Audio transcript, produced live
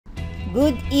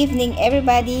Good evening,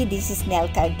 everybody. This is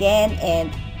Nelca again,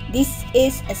 and this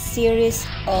is a series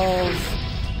of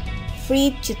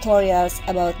free tutorials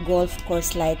about golf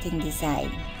course lighting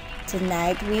design.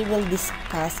 Tonight, we will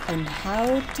discuss on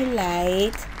how to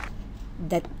light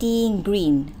the teeing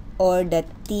green or the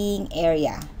teeing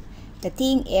area. The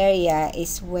teeing area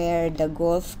is where the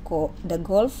golfers,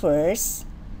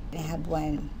 I have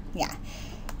one,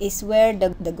 is where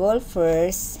the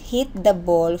golfers hit the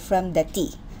ball from the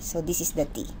tee. So this is the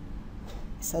tee.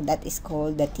 So that is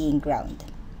called the teeing ground.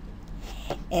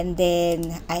 And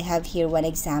then I have here one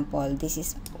example. This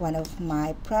is one of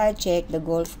my project, the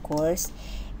golf course.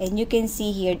 And you can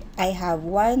see here I have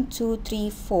 4 teeing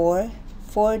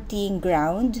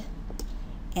ground.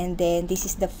 And then this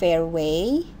is the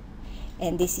fairway.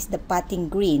 And this is the putting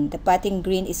green. The putting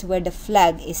green is where the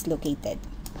flag is located.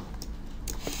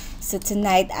 So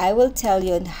tonight I will tell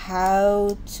you on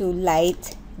how to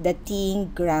light the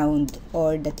teeing ground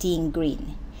or the teeing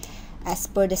green. As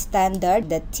per the standard,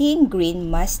 the teeing green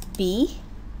must be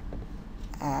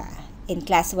in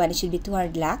class 1 it should be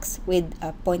 200 lux with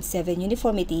 0.7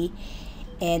 uniformity,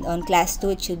 and on class 2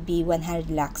 it should be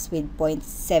 100 lux with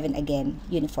 0.7 again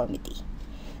uniformity.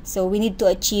 So we need to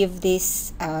achieve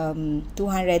this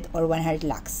 200 or 100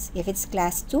 lux. If it's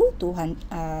class 2,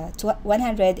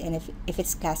 100, and if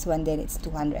it's class 1, then it's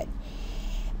 200.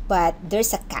 But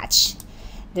there's a catch.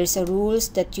 There's a rules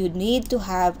that you need to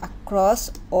have a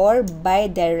cross or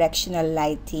bi-directional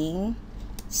lighting,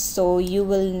 so you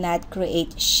will not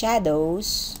create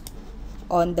shadows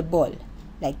on the ball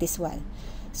like this one.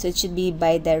 So it should be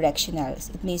bi-directional.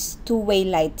 It means two-way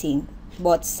lighting,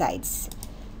 both sides.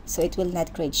 So it will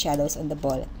not create shadows on the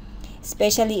ball,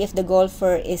 especially if the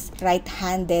golfer is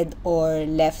right-handed or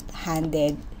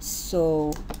left-handed.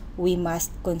 So we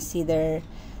must consider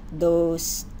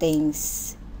those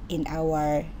things in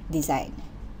our design.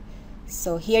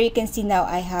 So here you can see now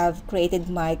I have created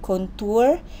my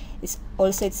contour. It's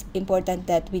important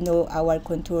that we know our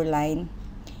contour line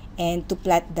and to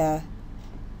plot the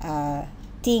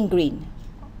teeing green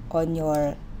on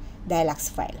your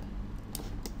Dialux file.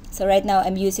 So right now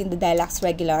I'm using the Dialux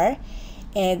regular,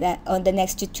 and on the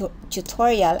next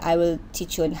tutorial I will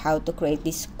teach you on how to create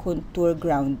this contour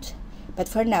ground. But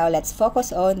for now, let's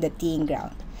focus on the teeing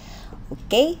ground.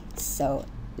 Okay, so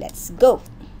let's go.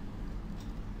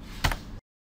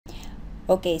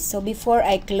 Okay, so before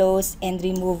I close and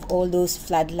remove all those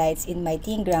floodlights in my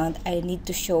teeing ground, I need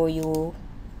to show you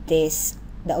the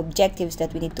objectives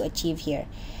that we need to achieve here.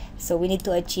 So we need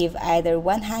to achieve either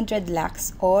 100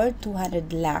 lux or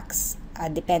 200 lux,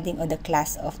 depending on the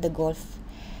class of the golf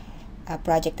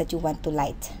project that you want to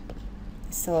light.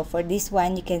 So for this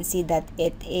one, you can see that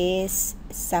it is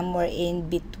somewhere in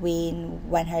between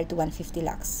 100 to 150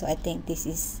 lux. So I think this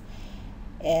is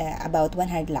about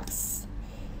 100 lux.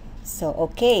 So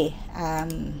okay,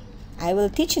 I will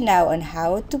teach you now on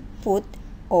how to put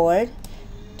or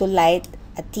to light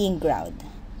a teeing ground.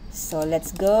 So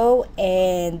let's go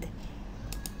and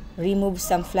remove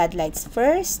some floodlights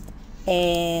first,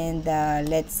 and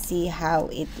let's see how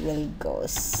it will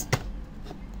goes.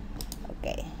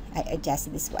 Okay, I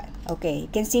adjusted this one. Okay, you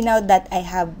can see now that I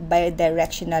have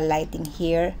bi-directional lighting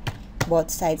here,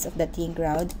 both sides of the teeing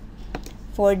ground.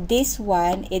 For this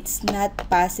one, it's not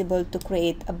possible to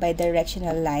create a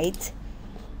bi-directional light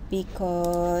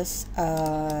because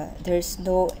there's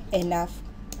no enough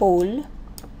pole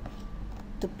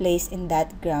to place in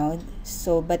that ground.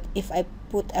 So but if I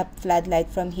put a floodlight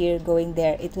from here going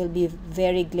there, it will be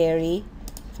very glary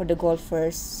for the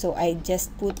golfers. So I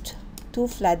just put 2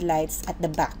 floodlights at the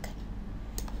back.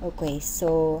 Okay,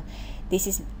 so this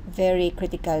is very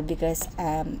critical because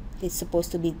it's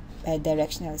supposed to be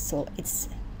directional. So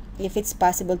if it's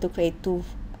possible to create 2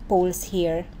 poles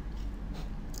here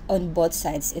on both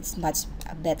sides, it's much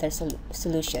a better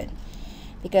solution,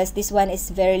 because this one is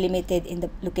very limited in the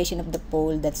location of the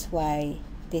pole. That's why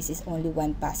this is only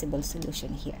one possible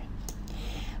solution here.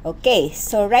 Okay,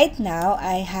 so right now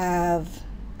I have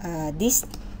this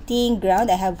teeing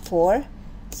ground. I have 4.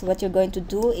 So what you're going to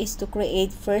do is to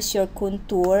create first your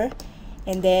contour,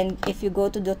 and then if you go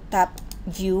to the top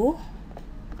view,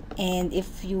 and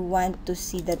if you want to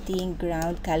see the teeing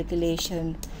ground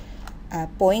calculation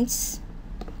points,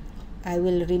 I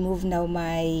will remove now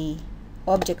my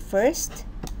object first.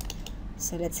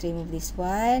 So let's remove this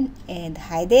one and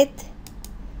hide it,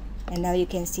 and now you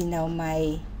can see now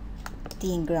my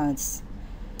teeing grounds.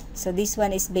 So this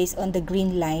one is based on the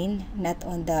green line, not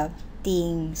on the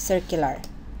teeing circular.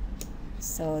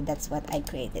 So that's what I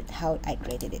created, how I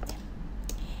created it.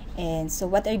 And so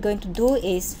what I'm going to do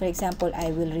is, for example, I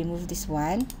will remove this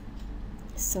one.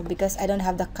 So because I don't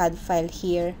have the CAD file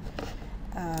here,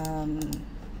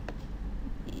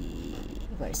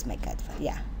 where's my CAD file?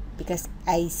 Yeah, because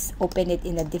I open it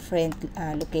in a different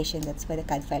location. That's why the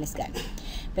CAD file is gone.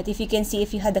 But if you can see,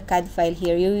 if you have the CAD file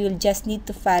here, you will just need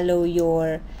to follow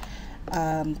your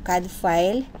CAD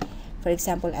file. For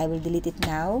example, I will delete it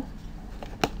now.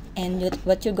 And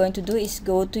what you're going to do is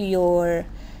go to your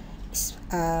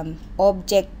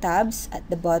object tabs at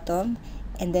the bottom,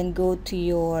 and then go to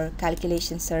your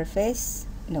calculation surface,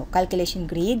 no, calculation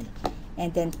grid,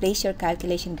 and then place your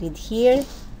calculation grid here,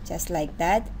 just like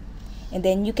that. And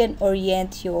then you can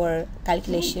orient your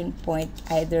calculation point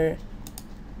either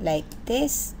like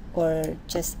this or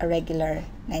just a regular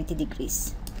 90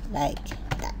 degrees like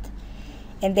that.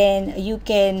 And then you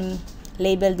can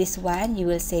label this one. You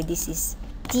will say this is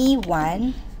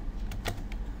T1,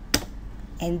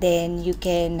 and then you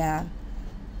can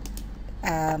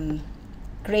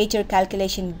create your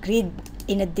calculation grid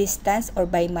in a distance or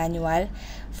by manual.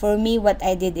 For me, what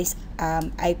I did is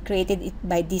I created it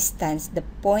by distance. The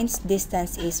points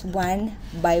distance is 1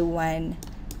 by 1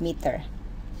 meter.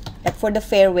 But for the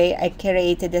fairway, I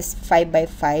created this 5 by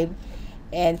 5,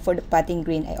 and for the putting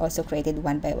green, I also created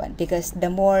 1 by 1, because the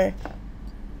more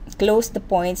close the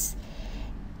points,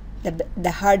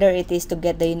 the harder it is to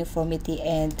get the uniformity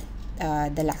and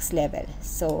the lux level.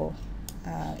 So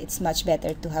it's much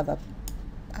better to have a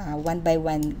 1 by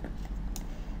 1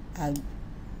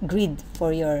 grid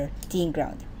for your teeing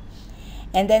ground.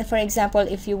 And then, for example,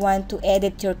 if you want to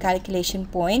edit your calculation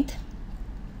point,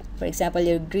 for example,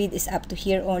 your grid is up to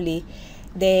here only,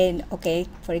 then okay,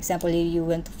 for example, you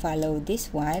want to follow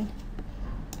this one,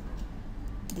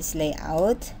 this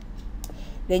layout,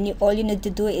 then all you need to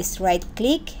do is right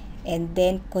click and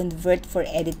then convert for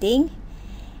editing,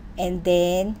 and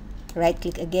then right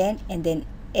click again and then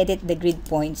edit the grid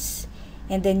points.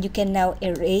 And then you can now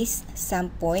erase some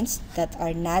points that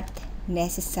are not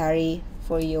necessary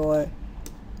for your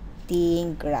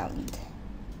teeing ground.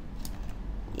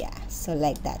 Yeah, so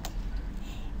like that.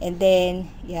 And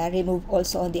then yeah, remove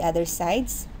also on the other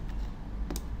sides.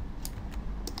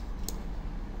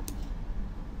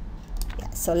 Yeah,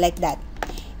 so like that.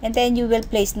 And then you will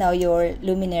place now your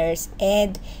luminaires.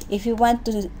 And if you want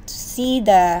to see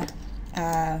the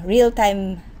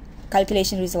real-time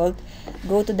calculation result,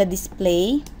 go to the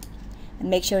display and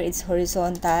make sure it's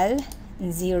horizontal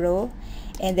and 0,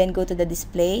 and then go to the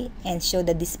display and show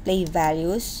the display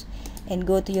values, and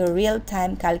go to your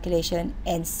real-time calculation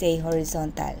and say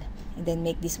horizontal, and then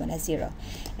make this one a 0.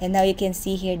 And now you can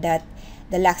see here that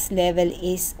the lux level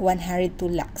is 102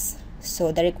 lux.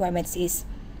 So the requirements is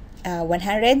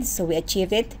 100, so we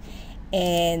achieve it,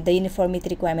 and the uniformity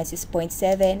requirements is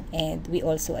 0.7, and we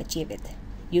also achieve it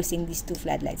using these two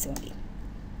floodlights only.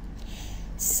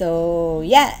 So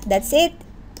yeah, that's it.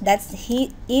 That's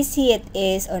easy it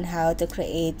is on how to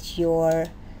create your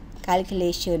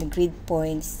calculation grid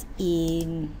points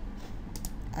in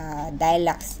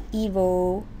Dialux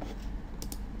Evo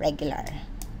regular.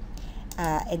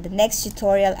 In the next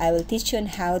tutorial, I will teach you on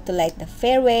how to light the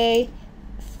fairways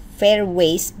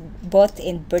both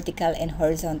in vertical and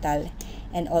horizontal,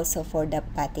 and also for the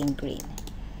putting green.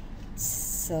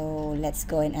 So let's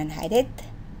go and unhide it,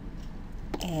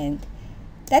 and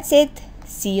that's it.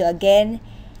 See you again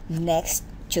next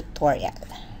tutorial.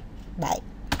 Bye.